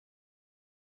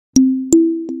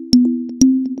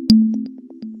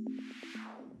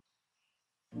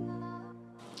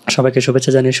সবাইকে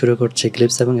শুভেচ্ছা জানিয়ে শুরু করছি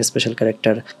গ্লিপস এবং স্পেশাল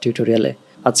ক্যারেক্টার টিউটোরিয়ালে।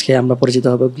 আজকে আমরা পরিচিত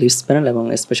হব গ্লিপস প্যানেল এবং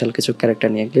স্পেশাল কিছু ক্যারেক্টার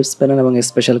নিয়ে। গ্লিপস প্যানেল এবং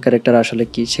স্পেশাল ক্যারেক্টার আসলে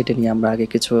কি সেটা নিয়ে আমরা আগে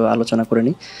কিছু আলোচনা করে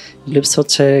নিই। গ্লিপস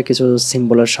হচ্ছে কিছু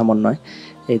সিম্বলের সমন্বয়।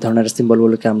 এই ধরনের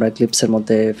সিম্বলগুলোকে আমরা গ্লিপসের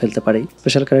মধ্যে ফেলতে পারি।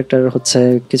 স্পেশাল ক্যারেক্টার হচ্ছে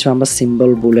কিছু আমরা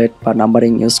সিম্বল, বুলেট বা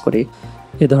নাম্বারিং ইউজ করি।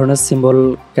 এই ধরনের সিম্বল,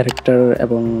 ক্যারেক্টার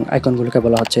এবং আইকনগুলোকে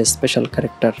বলা হচ্ছে স্পেশাল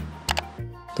ক্যারেক্টার।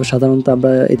 তো সাধারণত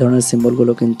আমরা এই ধরনের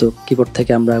সিম্বলগুলো কিন্তু কিবোর্ড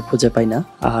থেকে আমরা খুঁজে পাই না।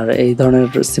 আর এই ধরনের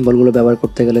সিম্বলগুলো ব্যবহার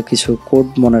করতে গেলে কিছু কোড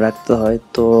মনে রাখতে হয়,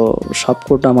 তো সব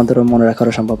কোড আমাদেরও মনে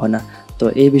রাখারও সম্ভব হয় না। তো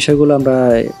এই বিষয়গুলো আমরা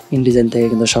ইনডিজাইন থেকে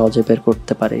কিন্তু সহজে বের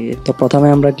করতে পারি। তো প্রথমে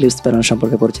আমরা গ্লিপস প্যানেল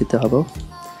সম্পর্কে পরিচিত হব।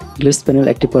 গ্লিপস প্যানেল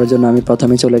অ্যাক্টিভ করার জন্য আমি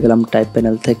প্রথমে চলে গেলাম টাইপ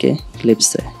প্যানেল থেকে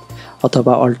গ্লিপসে,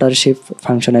 অথবা Alt+Shift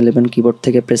কিবোর্ড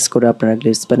থেকে প্রেস করে আপনারা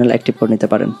গ্লিপস প্যানেল অ্যাক্টিভ করে নিতে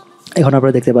পারেন। এখন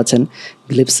আপনারা দেখতে পাচ্ছেন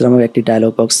গ্লিপস নামক একটি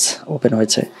ডায়লগ বক্স ওপেন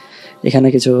হয়েছে। এখানে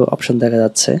কিছু অপশন দেখা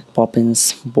যাচ্ছে, পপিন্স,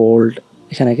 বোল্ড,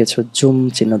 এখানে কিছু জুম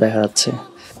চিহ্ন দেখা যাচ্ছে।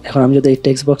 এখন আমি যদি এই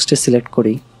টেক্সট বক্সটি সিলেক্ট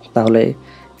করি, তাহলে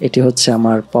এটি হচ্ছে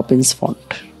আমার পপিন্স ফন্ট,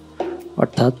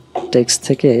 অর্থাৎ টেক্সট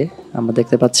থেকে আমরা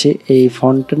দেখতে পাচ্ছি এই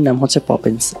ফন্টের নাম হচ্ছে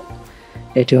পপিন্স।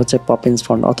 এটি হচ্ছে পপিন্স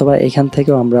ফন্ট, অথবা এখান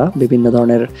থেকেও আমরা বিভিন্ন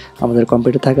ধরনের আমাদের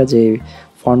কম্পিউটার থাকা যে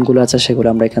ফন্টগুলো আছে সেগুলো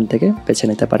আমরা এখান থেকে বেছে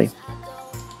নিতে পারি।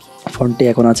 ফন্টটি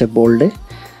এখন আছে বোল্ডে।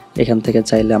 এখান থেকে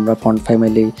চাইলে আমরা ফন্ট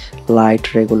ফ্যামিলি, লাইট,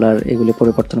 রেগুলার এগুলি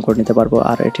পরিবর্তন করে নিতে পারবো।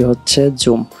 আর এটি হচ্ছে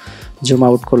জুম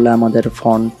আউট করলে আমাদের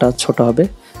ফন্টটা ছোট হবে,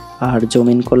 আর জুম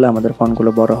ইন করলে আমাদের ফন্টগুলো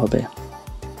বড় হবে।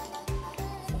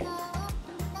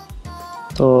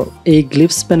 তো এই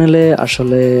গ্লিপস প্যানেলে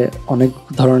আসলে অনেক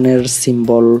ধরনের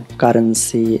সিম্বল,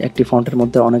 কারেন্সি, একটি ফন্টের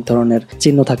মধ্যে অনেক ধরনের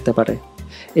চিহ্ন থাকতে পারে।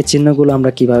 এই চিহ্নগুলো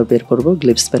আমরা কিভাবে বের করব?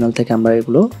 গ্লিপস প্যানেল থেকে আমরা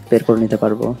এগুলো বের করে নিতে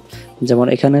পারবো। যেমন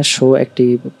এখানে শো একটি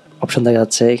অপশন দেখা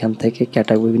যাচ্ছে, এখান থেকে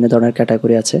বিভিন্ন ধরনের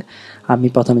ক্যাটাগরি আছে। আমি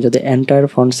প্রথমে যদি এন্টায়ার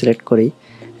ফন্ট সিলেক্ট করি,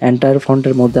 এন্টায়ার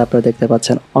ফন্টের মধ্যে আপনারা দেখতে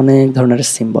পাচ্ছেন অনেক ধরনের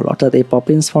সিম্বল, অর্থাৎ এই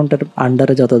পপিন্স ফন্টের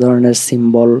আন্ডারে যত ধরনের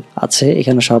সিম্বল আছে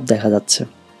এখানে সব দেখা যাচ্ছে।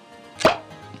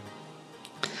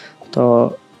 তো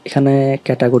এখানে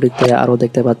ক্যাটাগরিতে আরও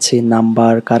দেখতে পাচ্ছি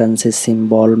number, currency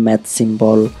symbol, math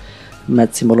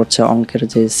symbol হচ্ছে অঙ্কের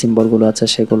যে সিম্বলগুলো আছে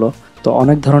সেগুলো। তো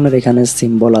অনেক ধরনের এখানে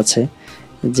সিম্বল আছে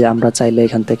যে আমরা চাইলে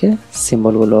এখান থেকে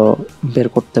সিম্বলগুলো বের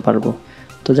করতে পারবো।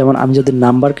 তো যেমন আমি যদি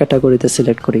নাম্বার ক্যাটাগরিতে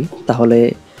সিলেক্ট করি, তাহলে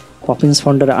পপিন্স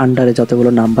ফন্টের আন্ডারে যতগুলো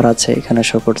নাম্বার আছে এখানে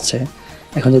শো করছে।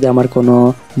 এখন যদি আমার কোনো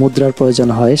মুদ্রার প্রয়োজন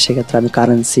হয়, সেক্ষেত্রে আমি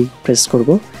কারেন্সি প্রেস করব।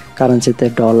 কারেন্সিতে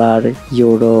ডলার,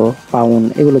 ইউরো, পাউন্ড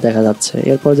এগুলো দেখা যাচ্ছে।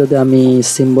 এরপর যদি আমি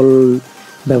সিম্বল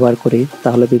ব্যবহার করি,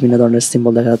 তাহলে বিভিন্ন ধরনের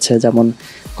সিম্বল দেখা যাচ্ছে, যেমন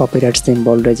copyright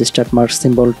symbol, registered mark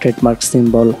symbol, trademark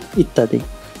symbol ইত্যাদি।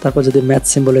 তারপর যদি ম্যাথ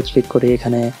সিম্বলে ক্লিক করি,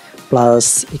 এখানে প্লাস,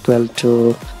 ইকুয়াল টু,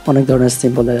 অনেক ধরনের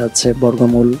সিম্বল দেখা যাচ্ছে,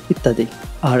 বর্গমূল ইত্যাদি।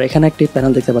 আর এখানে একটি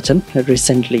প্যানেল দেখতে পাচ্ছেন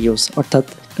রিসেন্টলি ইউজ, অর্থাৎ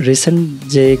রিসেন্ট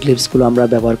যে গ্লিপসগুলো আমরা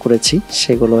ব্যবহার করেছি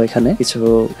সেগুলো এখানে কিছু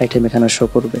আইটেম এখানে শো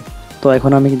করবে। তো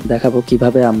এখন আমি দেখাবো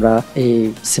কিভাবে আমরা এই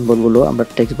সিম্বলগুলো আমরা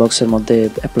টেক্সট বক্সের মধ্যে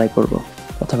অ্যাপ্লাই করব।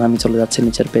 প্রথমে আমি চলে যাচ্ছি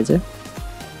নিচের পেজে,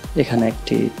 এখানে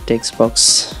একটি টেক্সট বক্স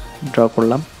ড্র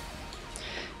করলাম।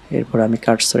 এরপর আমি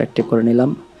কার্সর অ্যাক্টিভ করে নিলাম।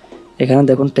 এখানে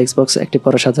দেখুন টেক্সট বক্স অ্যাক্টিভ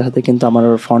করার সাথে সাথে কিন্তু আমার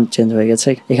ফন্ট চেঞ্জ হয়ে গেছে।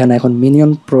 এখানে এখন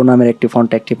মিনিয়ন প্রো নামের একটি ফন্ট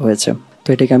অ্যাক্টিভ হয়েছে। তো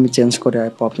এটাকে আমি চেঞ্জ করে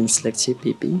পপিন্স লিখছি,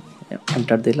 পিপি,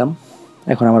 এন্টার দিলাম।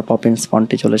 এখন আমার পপিন্স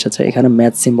ফন্টটি চলে এসেছে। এখানে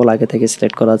ম্যাথ সিম্বল আগে থেকে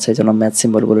সিলেক্ট করা আছে, এই জন্য ম্যাথ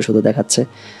সিম্বলগুলো শুধু দেখাচ্ছে।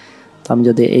 তো আমি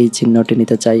যদি এই চিহ্নটি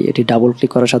নিতে চাই, এটি ডাবল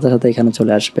ক্লিক করার সাথে সাথে এখানে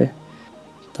চলে আসবে।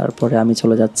 তারপরে আমি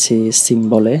চলে যাচ্ছি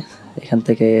সিম্বলে, এখান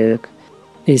থেকে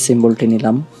এই সিম্বলটি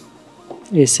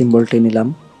নিলাম।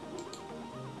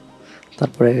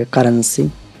 তারপরে কারেন্সি,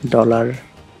 ডলার,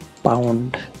 পাউন্ড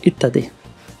ইত্যাদি।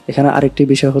 এখানে আরেকটি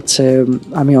বিষয় হচ্ছে,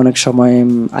 আমি অনেক সময়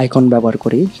আইকন ব্যবহার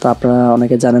করি। তো আপনারা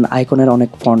অনেকে জানেন আইকনের অনেক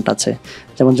ফন্ট আছে।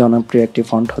 যেমন জনপ্রিয় একটি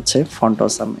ফন্ট হচ্ছে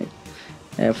ফন্টসাম,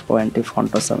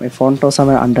 ফন্টসাম। এই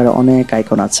ফন্টসামের আন্ডারে অনেক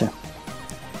আইকন আছে।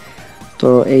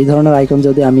 তো এই ধরনের আইকন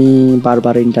যদি আমি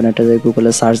বারবার ইন্টারনেটে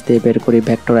গুগলে সার্চ দিয়ে বের করি,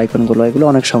 ভেক্টর আইকনগুলো, এগুলো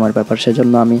অনেক সময়ের ব্যাপার।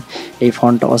 সেজন্য আমি এই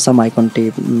ফন্টসাম আইকনটি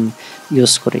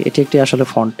ইউজ করি। এটি একটি আসলে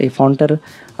ফন্ট। এই ফন্টের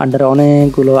আন্ডারে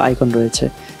অনেকগুলো আইকন রয়েছে,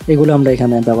 এগুলো আমরা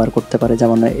এখানে ব্যবহার করতে পারি।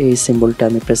 যেমন এই সিম্বলটা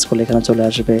আমি প্রেস করলে এখানে চলে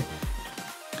আসবে।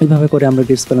 এইভাবে করে আমরা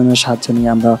গ্লিপস প্যানেলের সাহায্য নিয়ে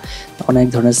আমরা অনেক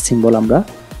ধরনের সিম্বল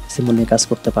নিয়ে কাজ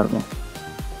করতে পারবো।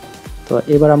 তো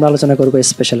এবার আমরা আলোচনা করবো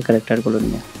স্পেশাল ক্যারেক্টারগুলো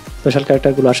নিয়ে। স্পেশাল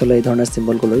ক্যারেক্টারগুলো আসলে এই ধরনের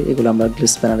সিম্বলগুলোই, এগুলো আমরা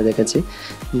গ্লিপস প্যানেলে দেখেছি।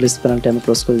 গ্লিপস প্যানেলটি আমি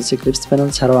ক্লোজ করে দিচ্ছি। গ্লিপস প্যানেল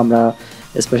ছাড়াও আমরা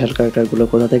স্পেশাল ক্যারেক্টারগুলো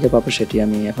কোথা থেকে পাবো সেটি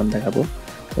আমি এখন দেখাবো।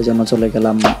 এই জন্য চলে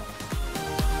গেলাম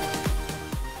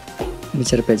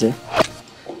নিচের পেজে।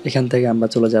 এখান থেকে আমরা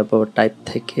চলে যাব টাইপ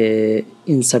থেকে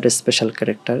ইনসার্ট স্পেশাল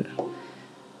ক্যারেক্টার।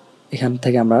 এখান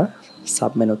থেকে আমরা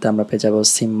সাব মেনুতে আমরা পেয়ে যাব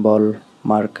সিম্বল,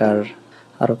 মার্কার,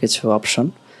 আরও কিছু অপশন।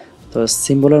 তো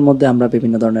সিম্বলের মধ্যে আমরা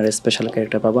বিভিন্ন ধরনের স্পেশাল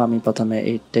ক্যারেক্টার পাবো। আমি প্রথমে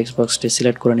এই টেক্সট বক্সটি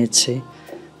সিলেক্ট করে নিচ্ছি,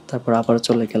 তারপর আবার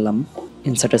চলে গেলাম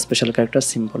ইনসার্ট স্পেশাল ক্যারেক্টার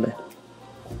সিম্বলে।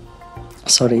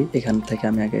 সরি, এখান থেকে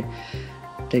আমি আগে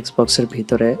টেক্সট বক্সের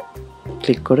ভিতরে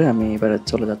ক্লিক করে আমি এবারে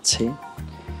চলে যাচ্ছি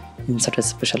ইনসার্ট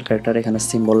স্পেশাল ক্যারেক্টার। এখানে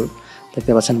সিম্বল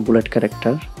দেখতে পাচ্ছেন বুলেট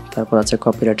ক্যারেক্টার, তারপর আছে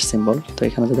কপিরাইট সিম্বল। তো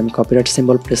এখানে যদি আমি কপিরাইট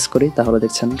সিম্বল প্রেস করি তাহলে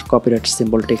দেখছেন কপিরাইট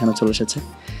সিম্বলটি এখানে চলে এসেছে।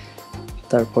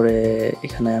 তারপরে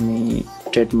এখানে আমি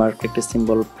ট্রেডমার্ক একটি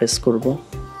সিম্বল প্রেস করব।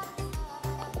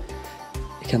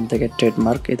 এখান থেকে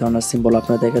ট্রেডমার্ক এই ধরনের সিম্বল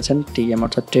আপনারা দেখেছেন, টিএম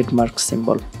অর্থাৎ ট্রেডমার্ক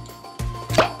সিম্বল।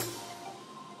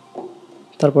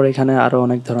 তারপর এখানে আরও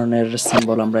অনেক ধরনের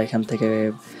সিম্বল আমরা এখান থেকে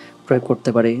প্রয়োগ করতে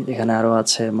পারি। এখানে আরও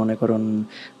আছে, মনে করুন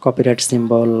copyright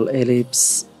symbol, ellipse,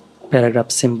 paragraph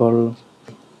symbol,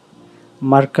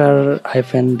 marker,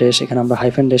 hyphen dash. এখানে আমরা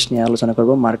হাইফেন ড্যাশ নিয়ে আলোচনা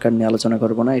করব, মার্কার নিয়ে আলোচনা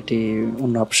করব না, এটি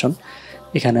অন্য অপশন।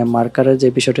 এখানে মার্কারের যে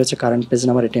বিষয়টি হচ্ছে কারেন্ট পেজ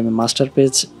নাম্বার, এটি আমি মাস্টার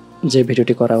পেজ যে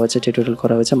ভিডিওটি করা হয়েছে, টিউটোরিয়াল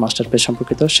করা হয়েছে মাস্টার পেজ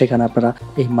সম্পর্কিত, সেখানে আপনারা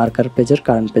এই মার্কার পেজের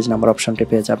কারেন্ট পেজ নাম্বার অপশনটি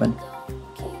পেয়ে যাবেন।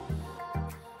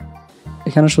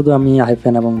 এখানে শুধু আমি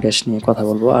হাইফেন এবং ড্যাশ নিয়ে কথা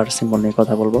বলবো আর সিম্বল নিয়ে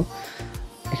কথা বলবো।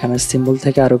 এখানে সিম্বল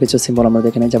থেকে আরও কিছু সিম্বল আমরা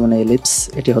দেখে নিই, যেমন এলিপস।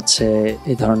 এটি হচ্ছে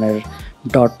এই ধরনের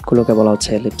ডটগুলোকে বলা হচ্ছে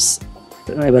এলিপস।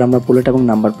 এবার আমরা বুলেট এবং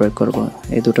নাম্বার প্রয়োগ করব।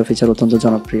 এই দুটো ফিচার অত্যন্ত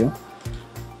জনপ্রিয়।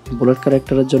 বুলেট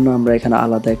ক্যারেক্টারের জন্য আমরা এখানে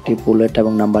আলাদা একটি বুলেট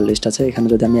এবং নাম্বার লিস্ট আছে। এখানে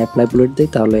যদি আমি অ্যাপ্লাই বুলেট দিই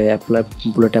তাহলে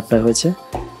বুলেট অ্যাপ্লাই হয়েছে।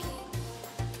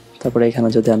 তারপরে এখানে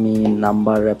যদি আমি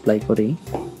নাম্বার অ্যাপ্লাই করি,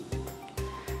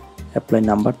 অ্যাপ্লাই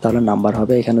নাম্বার, তাহলে নাম্বার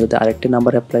হবে। এখানে যদি আরেকটি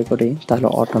নাম্বার অ্যাপ্লাই করি তাহলে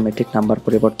অটোমেটিক নাম্বার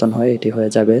পরিবর্তন হয়ে এটি হয়ে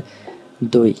যাবে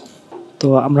 2। তো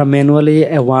আমরা ম্যানুয়ালি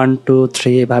 1 2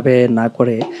 3 এভাবে না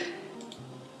করে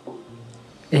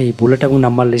এই বুলেট এবং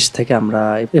নাম্বার লিস্ট থেকে আমরা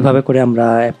এভাবে করে আমরা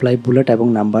অ্যাপ্লাই বুলেট এবং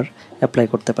নাম্বার অ্যাপ্লাই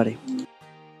করতে পারি।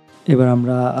 এবার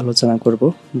আমরা আলোচনা করব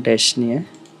ড্যাশ নিয়ে।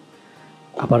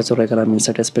 আবার চলে গেলাম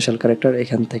ইনসার্ট স্পেশাল ক্যারেক্টার,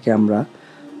 এখান থেকে আমরা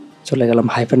চলে গেলাম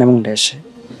হাইফেন এবং ড্যাশে।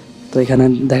 তো এখানে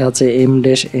দেখা যাচ্ছে এম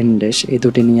ড্যাশ, এন ড্যাশ, এই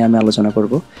দুটি নিয়ে আমি আলোচনা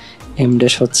করব। এম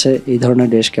ড্যাশ হচ্ছে এই ধরনের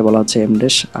ড্যাশকে বলা হচ্ছে এম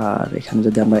ড্যাশ, আর এখানে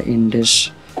যদি আমরা এন ড্যাশ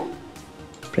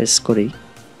প্রেস করি,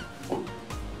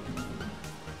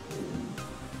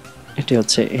 এটি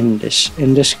হচ্ছে এন ড্যাশ। এন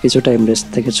ড্যাশ কিছুটা এম ড্যাশ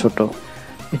থেকে ছোট।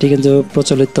 এটি কিন্তু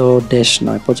প্রচলিত ড্যাশ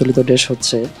নয়, প্রচলিত ড্যাশ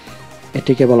হচ্ছে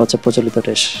এটিকে বলা হচ্ছে প্রচলিত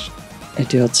ড্যাশ।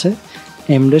 এটি হচ্ছে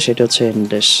এম ড্যাশ, এটি হচ্ছে এন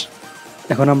ড্যাশ।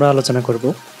 এখন আমরা আলোচনা করব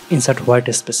ইনসার্ট হোয়াইট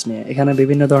স্পেস নিয়ে। এখানে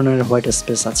বিভিন্ন ধরনের হোয়াইট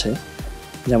স্পেস আছে,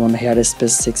 যেমন হেয়ার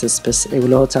স্পেস, 6 স্পেস,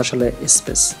 এগুলো হচ্ছে আসলে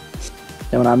স্পেস।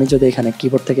 যেমন আমি যদি এখানে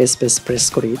কিবোর্ড থেকে স্পেস প্রেস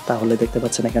করি তাহলে দেখতে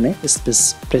পাচ্ছেন এখানে স্পেস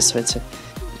প্রেস হয়েছে।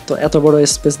 তো এত বড়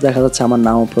স্পেস দেখা যাচ্ছে আমার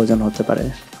নাও প্রয়োজন হতে পারে,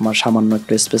 আমার সামান্য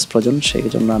একটু স্পেস প্রয়োজন, সেই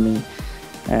জন্য আমি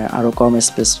আরও কম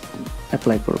স্পেস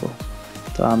অ্যাপ্লাই করব।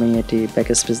 তো আমি এটি ব্যাক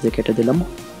স্পেস দিয়ে কেটে দিলাম।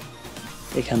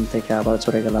 এখান থেকে আবার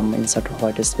চলে গেলাম ইনসার্ট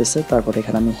হোয়াইট স্পেসে, তারপর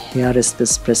এখানে আমি হেয়ার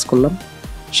স্পেস প্রেস করলাম,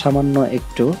 সামান্য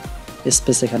একটু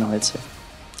স্পেস এখানে হয়েছে,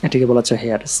 এটিকে বলা হচ্ছে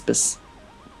হেয়ার স্পেস।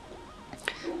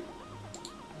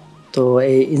 তো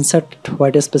এই ইনসার্ট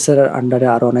হোয়াইট স্পেসের আন্ডারে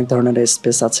আরও অনেক ধরনের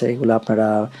স্পেস আছে, এগুলো আপনারা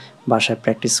বাসায়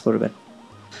প্র্যাকটিস করবেন।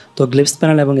 তো গ্লিপস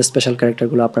প্যানেল এবং স্পেশাল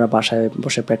ক্যারেক্টারগুলো আপনারা বাসায়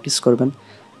বসে প্র্যাকটিস করবেন,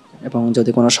 এবং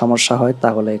যদি কোনো সমস্যা হয়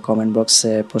তাহলে কমেন্ট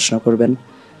বক্সে প্রশ্ন করবেন,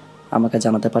 আমাকে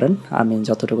জানাতে পারেন। আমি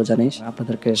যতটুকু জানি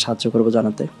আপনাদেরকে সাহায্য করব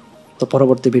জানাতে। তো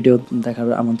পরবর্তী ভিডিও দেখার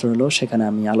আমন্ত্রণ হলো, সেখানে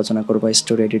আমি আলোচনা করব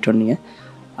স্টোরি এডিটর নিয়ে।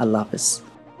 আল্লাহ হাফেজ।